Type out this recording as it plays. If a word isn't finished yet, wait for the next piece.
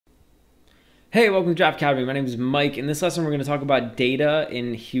Hey, welcome to Draft Academy. My name is Mike. In this lesson, we're going to talk about data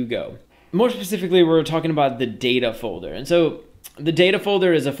in Hugo. More specifically, we're talking about the data folder. And so the data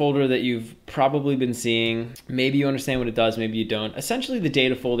folder is a folder that you've probably been seeing. Maybe you understand what it does, maybe you don't. Essentially, the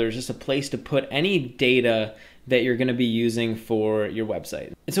data folder is just a place to put any data that you're going to be using for your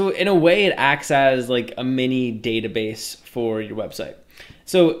website. And so in a way, it acts as like a mini database for your website.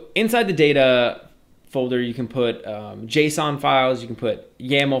 So inside the data folder, you can put JSON files, you can put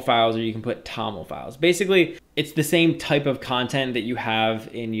YAML files, or you can put TOML files. Basically, it's the same type of content that you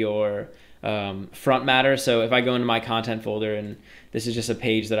have in your front matter. So if I go into my content folder, and this is just a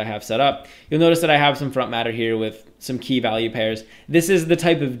page that I have set up, you'll notice that I have some front matter here with some key value pairs. This is the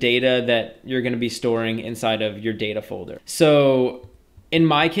type of data that you're going to be storing inside of your data folder. So in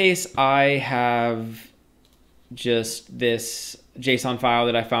my case, I have just this JSON file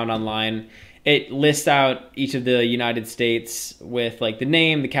that I found online. It lists out each of the United States with like the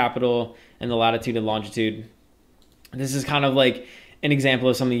name, the capital, and the latitude and longitude. This is kind of like an example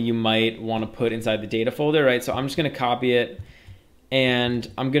of something you might want to put inside the data folder, right? So I'm just going to copy it, and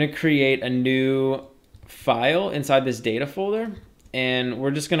I'm going to create a new file inside this data folder, and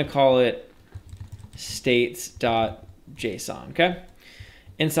we're just going to call it states.json, okay?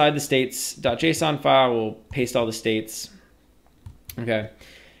 Inside the states.json file, we'll paste all the states, okay?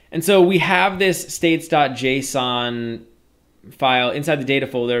 And so we have this states.json file inside the data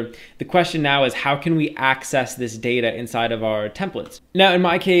folder. The question now is, how can we access this data inside of our templates? Now, in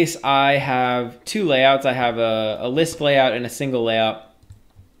my case, I have two layouts. I have a list layout and a single layout.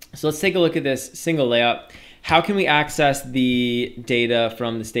 So let's take a look at this single layout. How can we access the data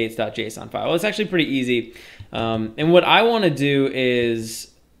from the states.json file? Well, it's actually pretty easy. And what I want to do is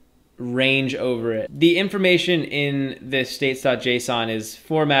range over it. The information in this states.json is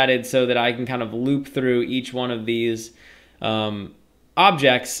formatted so that I can kind of loop through each one of these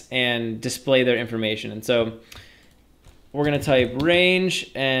objects and display their information. And so we're going to type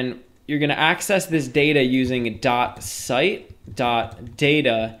range, and you're going to access this data using .site.data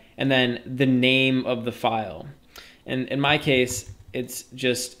and then the name of the file. And in my case, it's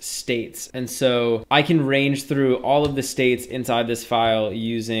just states. And so I can range through all of the states inside this file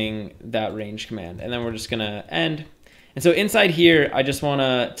using that range command. And then we're just gonna end. And so inside here, I just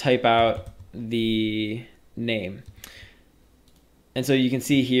wanna type out the name. And so you can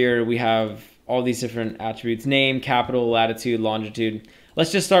see here, we have all these different attributes: name, capital, latitude, longitude.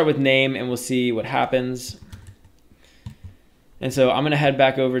 Let's just start with name and we'll see what happens. And so I'm gonna head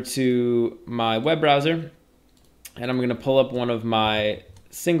back over to my web browser, and I'm going to pull up one of my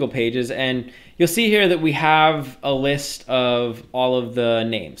single pages, and you'll see here that we have a list of all of the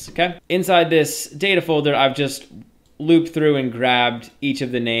names, okay? Inside this data folder, I've just looped through and grabbed each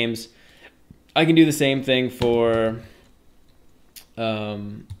of the names. I can do the same thing for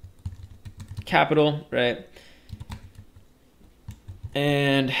capital, right?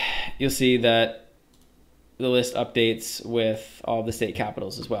 And you'll see that the list updates with all the state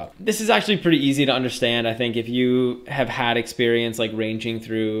capitals as well. This is actually pretty easy to understand. I think if you have had experience like ranging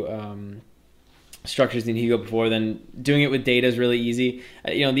through structures in Hugo before, then doing it with data is really easy.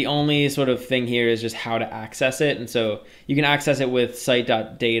 You know, the only sort of thing here is just how to access it. And so you can access it with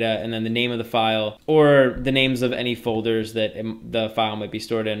site.data and then the name of the file, or the names of any folders that the file might be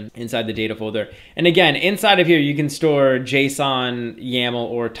stored in inside the data folder. And again, inside of here, you can store JSON, YAML,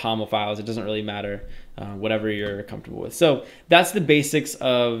 or TOML files. It doesn't really matter. Whatever you're comfortable with. So that's the basics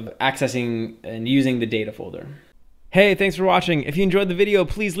of accessing and using the data folder. Hey, thanks for watching. If you enjoyed the video,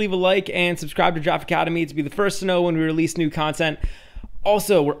 please leave a like and subscribe to Draft Academy to be the first to know when we release new content.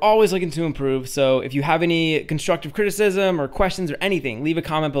 Also, we're always looking to improve, so if you have any constructive criticism or questions or anything, leave a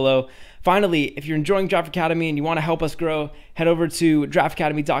comment below. Finally, if you're enjoying Draft Academy and you want to help us grow, head over to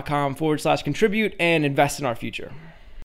draftacademy.com/contribute and invest in our future.